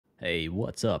Hey,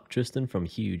 what's up? Tristan from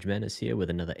Huge Menace here with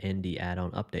another ND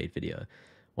add-on update video.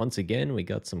 Once again, we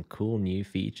got some cool new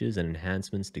features and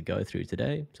enhancements to go through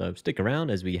today, so stick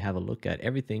around as we have a look at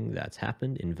everything that's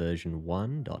happened in version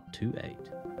 1.28.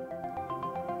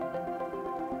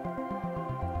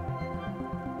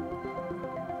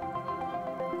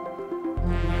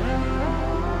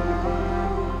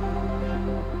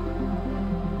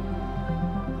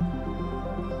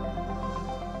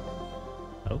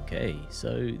 Okay,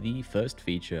 so the first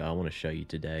feature I want to show you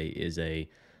today is a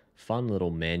fun little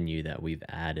menu that we've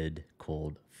added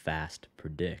called Fast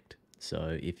Predict.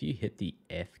 So if you hit the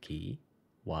F key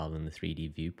while in the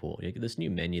 3D viewport, you get this new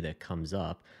menu that comes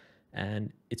up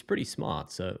and it's pretty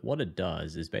smart. So what it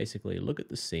does is basically look at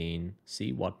the scene,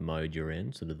 see what mode you're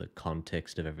in, sort of the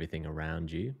context of everything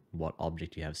around you, what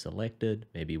object you have selected,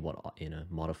 maybe what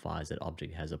modifiers that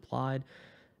object has applied.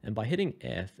 And by hitting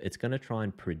F, it's going to try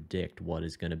and predict what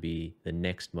is going to be the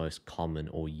next most common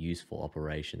or useful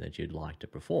operation that you'd like to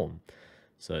perform.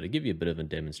 So to give you a bit of a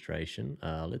demonstration,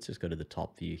 let's just go to the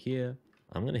top view here.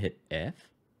 I'm going to hit F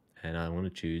and I want to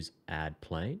choose Add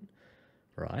Plane,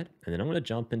 right? And then I'm going to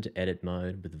jump into edit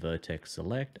mode with vertex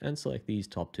select and select these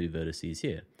top two vertices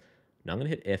here. Now I'm going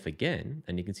to hit F again,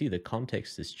 and you can see the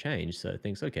context has changed. So it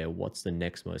thinks, okay, what's the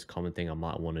next most common thing I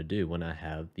might want to do when I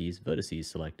have these vertices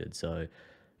selected? So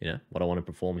what I want to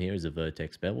perform here is a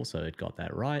vertex bevel, so it got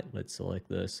that right. Let's select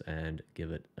this and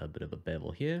give it a bit of a bevel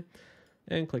here,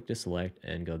 and click to select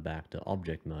and go back to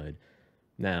object mode.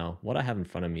 Now, what I have in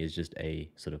front of me is just a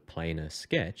sort of planar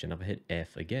sketch, and if I hit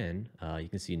F again, you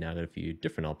can see now I've got a few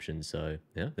different options. So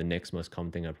the next most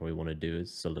common thing I probably want to do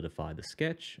is solidify the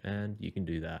sketch, and you can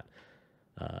do that.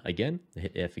 Again,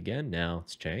 hit F again, now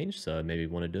it's changed, so maybe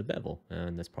we want to do a bevel,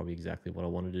 and that's probably exactly what I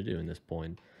wanted to do in this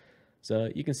point.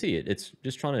 So you can see it's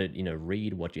just trying to,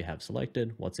 read what you have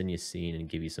selected, what's in your scene, and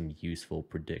give you some useful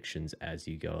predictions as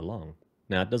you go along.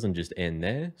 Now, it doesn't just end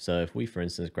there. So if we, for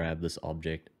instance, grab this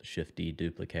object, Shift D,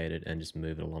 duplicate it, and just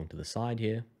move it along to the side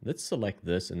here, let's select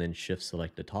this and then Shift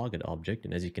select the target object.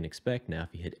 And as you can expect now,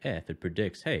 if you hit F, it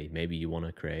predicts, hey, maybe you want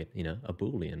to create, a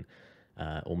Boolean,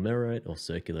 or mirror it, or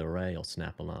circular array, or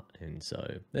snap a line. And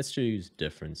so let's choose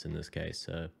difference in this case.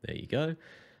 So there you go.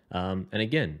 And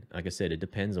again, like I said, it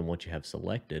depends on what you have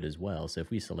selected as well. So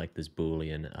if we select this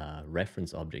Boolean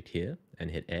reference object here and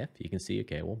hit F, you can see,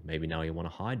 okay, well, maybe now you want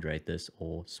to hydrate this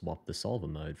or swap the solver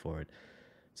mode for it.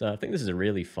 So I think this is a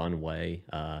really fun way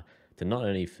to not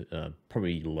only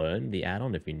probably learn the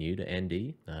add-on if you're new to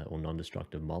ND or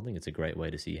non-destructive modeling. It's a great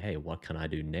way to see, hey, what can I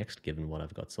do next given what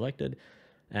I've got selected?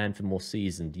 And for more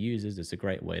seasoned users, it's a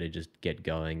great way to just get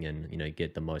going and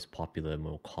get the most popular,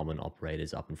 more common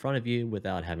operators up in front of you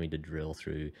without having to drill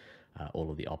through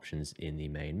all of the options in the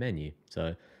main menu.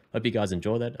 So hope you guys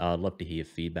enjoy that. I'd love to hear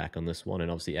feedback on this one. And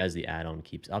obviously, as the add-on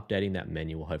keeps updating, that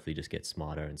menu will hopefully just get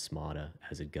smarter and smarter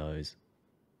as it goes.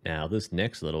 Now, this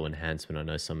next little enhancement, I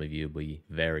know some of you will be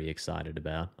very excited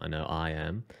about. I know I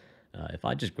am. If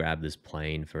I just grab this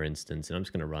plane, for instance, and I'm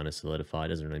just going to run a solidify, it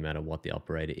doesn't really matter what the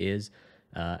operator is.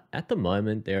 At the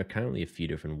moment, there are currently a few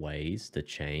different ways to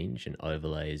change an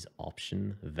overlay's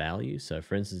option value. So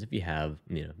for instance, if you have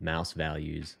mouse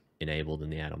values enabled in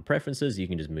the add-on preferences, you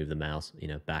can just move the mouse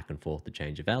back and forth to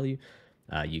change a value.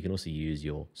 You can also use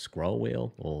your scroll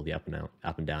wheel or the up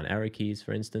and down arrow keys,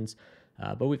 for instance.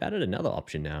 But we've added another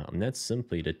option now, and that's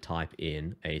simply to type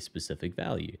in a specific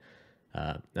value.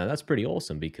 Now that's pretty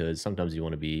awesome because sometimes you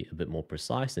want to be a bit more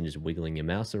precise than just wiggling your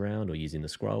mouse around or using the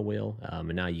scroll wheel,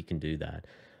 and now you can do that.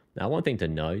 Now, one thing to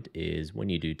note is when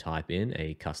you do type in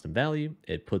a custom value,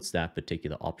 it puts that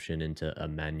particular option into a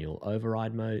manual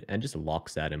override mode and just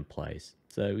locks that in place.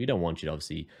 So we don't want you to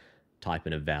obviously type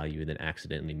in a value and then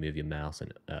accidentally move your mouse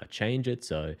and change it.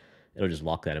 So it'll just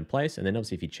lock that in place. And then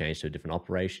obviously if you change to a different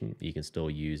operation, you can still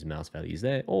use mouse values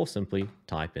there or simply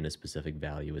type in a specific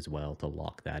value as well to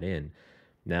lock that in.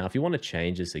 Now, if you want to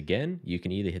change this again, you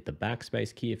can either hit the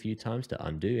backspace key a few times to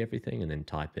undo everything and then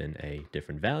type in a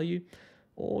different value,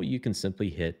 or you can simply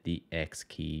hit the X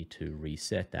key to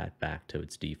reset that back to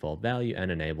its default value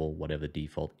and enable whatever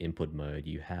default input mode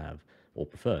you have or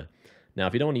prefer. Now,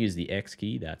 if you don't want to use the X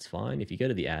key, that's fine. If you go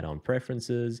to the add-on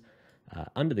preferences,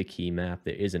 under the key map,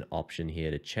 there is an option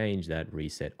here to change that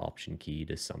reset option key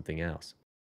to something else.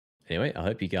 Anyway, I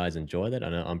hope you guys enjoy that. I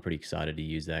know I'm pretty excited to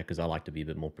use that because I like to be a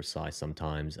bit more precise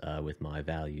sometimes with my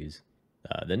values.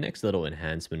 The next little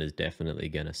enhancement is definitely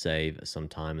going to save some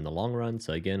time in the long run.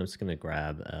 So again, I'm just going to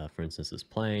grab, for instance, this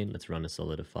plane. Let's run a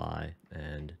solidify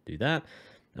and do that.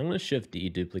 I'm going to Shift D,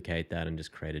 duplicate that, and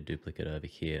just create a duplicate over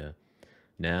here.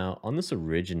 Now, on this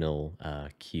original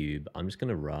cube, I'm just going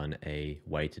to run a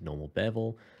weighted normal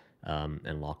bevel.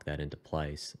 and lock that into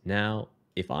place. Now,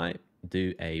 if I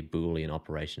do a Boolean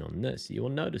operation on this, you will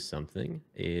notice something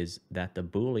is that the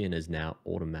Boolean is now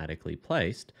automatically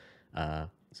placed.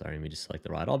 Sorry, let me just select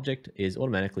the right object, is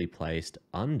automatically placed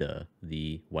under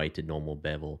the weighted normal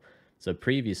bevel. So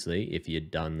previously, if you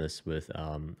had done this with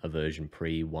a version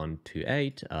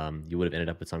pre-1.28, you would have ended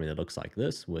up with something that looks like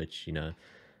this, which, yeah,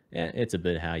 it's a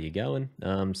bit how you're going.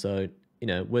 So,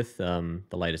 with the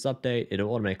latest update,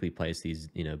 it'll automatically place these,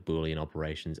 Boolean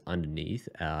operations underneath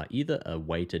either a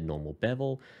weighted normal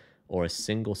bevel or a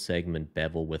single segment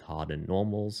bevel with hardened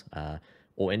normals,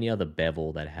 or any other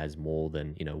bevel that has more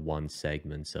than, one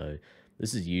segment. So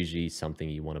this is usually something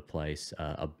you want to place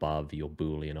above your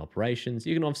Boolean operations.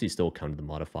 You can obviously still come to the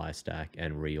modifier stack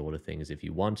and reorder things if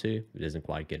you want to. It doesn't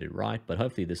quite get it right, but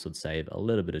hopefully this would save a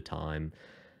little bit of time,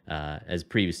 as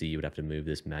previously you would have to move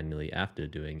this manually after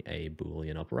doing a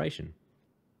Boolean operation.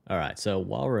 All right, so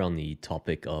while we're on the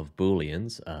topic of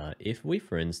Booleans, if we,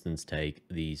 for instance, take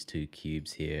these two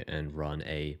cubes here and run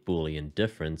a Boolean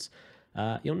difference,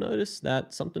 you'll notice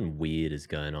that something weird is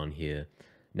going on here.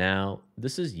 Now,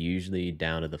 this is usually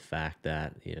down to the fact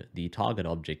that the target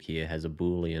object here has a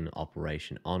Boolean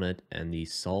operation on it, and the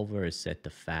solver is set to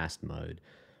fast mode.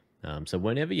 So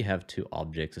whenever you have two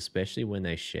objects, especially when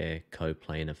they share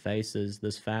coplanar faces,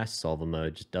 this fast solver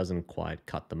mode just doesn't quite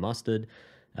cut the mustard.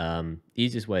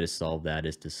 Easiest way to solve that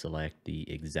is to select the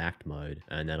exact mode,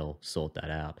 and that'll sort that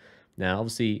out. Now,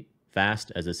 obviously,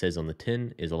 fast, as it says on the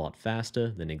tin, is a lot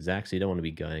faster than exact, so you don't want to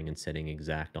be going and setting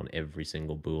exact on every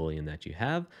single Boolean that you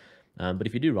have. But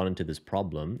if you do run into this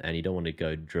problem and you don't want to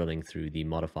go drilling through the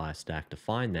modifier stack to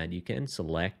find that, you can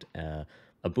select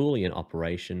a Boolean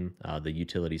operation, the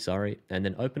utility, sorry, and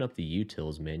then open up the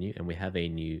utils menu, and we have a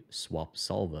new swap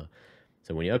solver.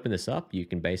 So when you open this up, you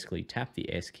can basically tap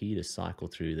the S key to cycle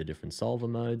through the different solver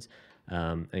modes,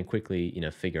 and quickly,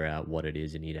 figure out what it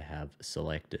is you need to have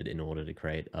selected in order to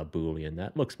create a Boolean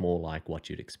that looks more like what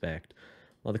you'd expect.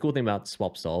 Well, the cool thing about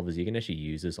swap solve is you can actually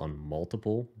use this on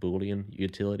multiple Boolean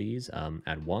utilities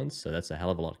at once. So that's a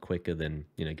hell of a lot quicker than,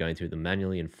 going through them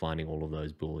manually and finding all of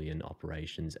those Boolean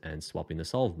operations and swapping the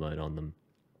solve mode on them.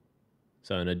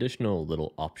 So an additional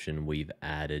little option we've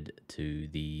added to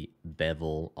the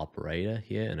bevel operator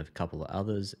here and a couple of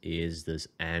others is this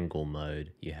angle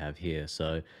mode you have here.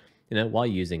 So, while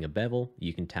using a bevel,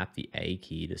 you can tap the A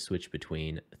key to switch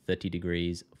between 30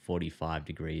 degrees, 45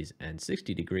 degrees, and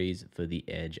 60 degrees for the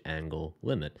edge angle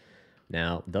limit.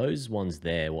 Now, those ones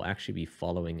there will actually be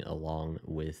following along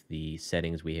with the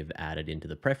settings we have added into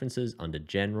the preferences under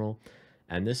general.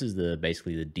 And this is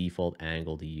basically the default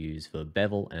angle to use for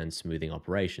bevel and smoothing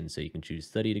operations. So you can choose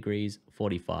 30 degrees,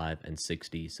 45, and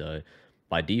 60. So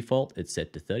by default, it's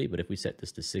set to 30, but if we set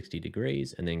this to 60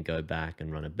 degrees and then go back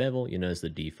and run a bevel, you notice the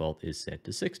default is set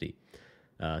to 60.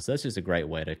 So that's just a great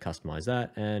way to customize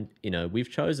that. And,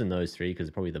 we've chosen those three because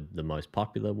they're probably the most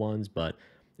popular ones, but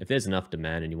if there's enough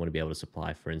demand and you want to be able to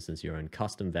supply, for instance, your own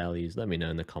custom values, let me know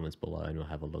in the comments below and we'll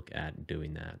have a look at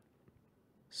doing that.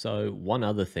 So one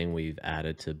other thing we've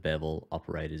added to bevel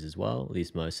operators as well, at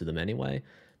least most of them anyway,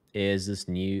 is this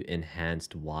new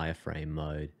enhanced wireframe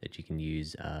mode that you can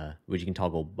use, which you can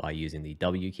toggle by using the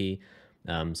W key.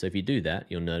 So if you do that,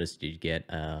 you'll notice you get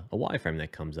a wireframe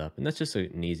that comes up, and that's just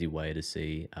an easy way to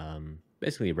see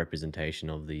basically a representation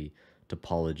of the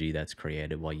topology that's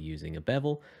created while using a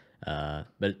bevel.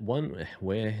 But one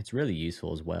where it's really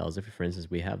useful as well is if, for instance,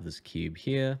 we have this cube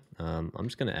here. I'm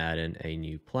just going to add in a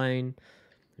new plane.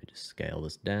 Let me just scale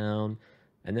this down.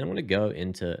 And then I'm going to go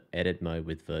into edit mode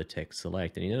with vertex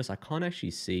select. And you notice I can't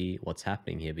actually see what's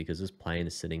happening here because this plane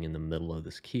is sitting in the middle of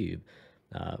this cube.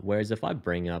 Whereas if I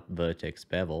bring up vertex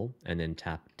bevel and then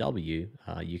tap W,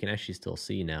 you can actually still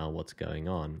see now what's going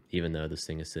on, even though this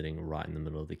thing is sitting right in the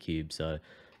middle of the cube. So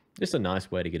just a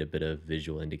nice way to get a bit of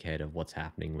visual indicator of what's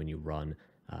happening when you run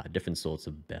different sorts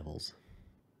of bevels.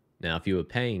 Now, if you were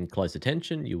paying close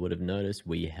attention, you would have noticed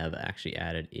we have actually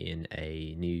added in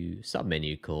a new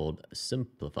submenu called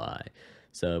Simplify.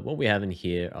 So what we have in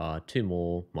here are two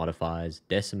more modifiers,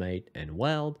 Decimate and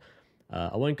Weld.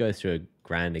 I won't go through a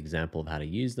grand example of how to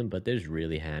use them, but they're just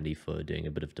really handy for doing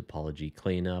a bit of topology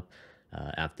cleanup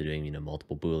after doing,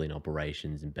 multiple Boolean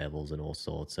operations and bevels and all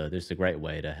sorts. So this is a great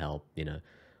way to help,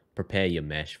 prepare your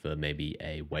mesh for maybe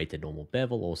a weighted normal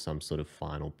bevel or some sort of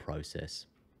final process.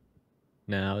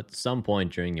 Now, at some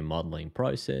point during your modeling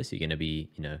process, you're going to be,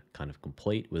 kind of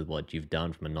complete with what you've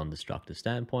done from a non-destructive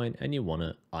standpoint, and you want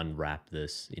to unwrap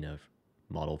this,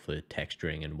 model for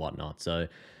texturing and whatnot. So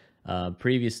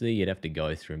previously, you'd have to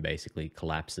go through and basically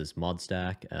collapse this mod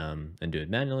stack and do it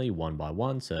manually one by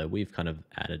one. So we've kind of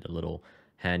added a little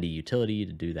handy utility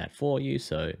to do that for you.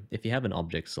 So if you have an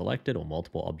object selected or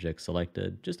multiple objects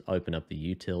selected, just open up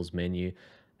the utils menu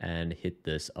and hit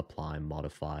this apply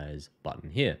modifiers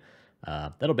button here.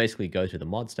 That'll basically go through the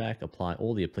mod stack, apply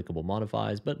all the applicable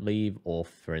modifiers, but leave off,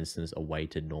 for instance, a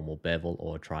weighted normal bevel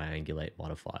or triangulate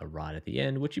modifier right at the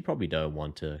end, which you probably don't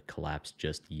want to collapse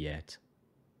just yet.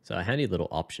 So a handy little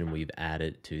option we've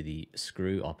added to the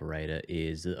screw operator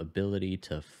is the ability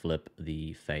to flip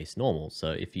the face normals.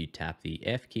 So if you tap the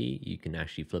F key, you can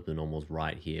actually flip the normals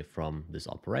right here from this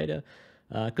operator.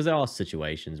 Because there are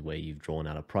situations where you've drawn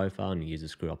out a profile and you use a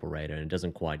screw operator and it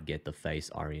doesn't quite get the face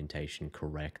orientation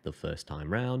correct the first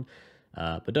time round.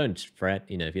 But don't fret,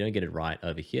 if you don't get it right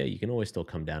over here, you can always still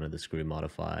come down to the screw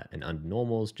modifier and under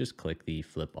normals, just click the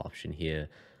flip option here.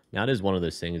 Now it is one of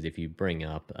those things, if you bring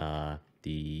up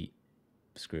the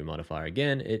screw modifier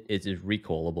again, it is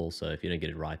recallable. So if you don't get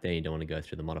it right there, you don't want to go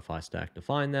through the modify stack to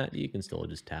find that, you can still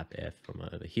just tap F from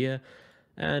over here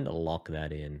and lock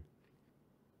that in.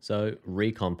 So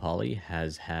Recon Poly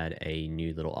has had a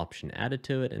new little option added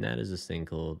to it, and that is this thing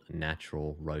called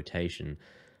natural rotation.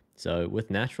 So with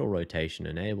natural rotation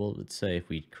enabled, let's say if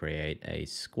we create a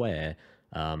square,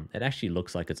 it actually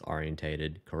looks like it's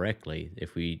orientated correctly.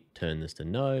 If we turn this to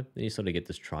no, then you sort of get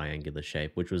this triangular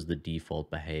shape, which was the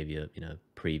default behavior,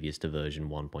 previous to version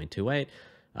 1.28.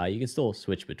 You can still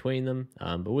switch between them,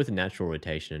 but with natural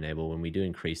rotation enabled, when we do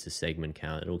increase the segment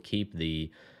count, it'll keep the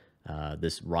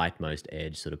this rightmost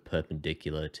edge sort of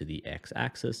perpendicular to the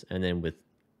x-axis, and then with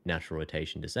natural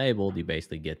rotation disabled, you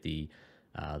basically get the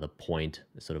point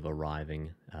sort of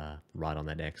arriving right on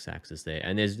that x-axis there.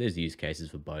 And there's use cases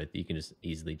for both. You can just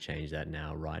easily change that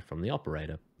now right from the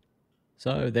operator.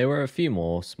 So there were a few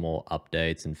more small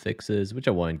updates and fixes, which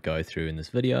I won't go through in this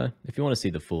video. If you want to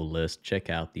see the full list, check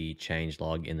out the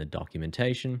changelog in the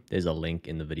documentation. There's a link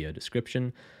in the video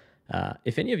description.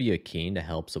 If any of you are keen to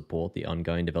help support the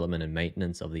ongoing development and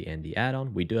maintenance of the ND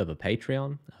add-on, we do have a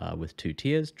Patreon with 2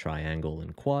 tiers, triangle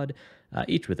and quad,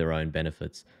 each with their own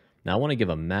benefits. Now I want to give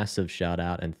a massive shout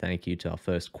out and thank you to our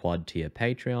first quad tier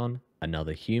Patreon,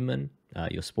 Another Human.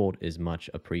 Your support is much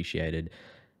appreciated.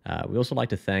 We also like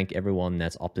to thank everyone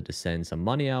that's opted to send some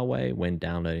money our way when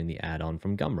downloading the add-on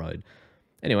from Gumroad.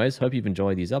 Anyways, hope you've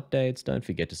enjoyed these updates. Don't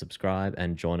forget to subscribe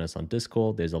and join us on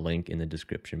Discord. There's a link in the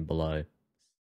description below.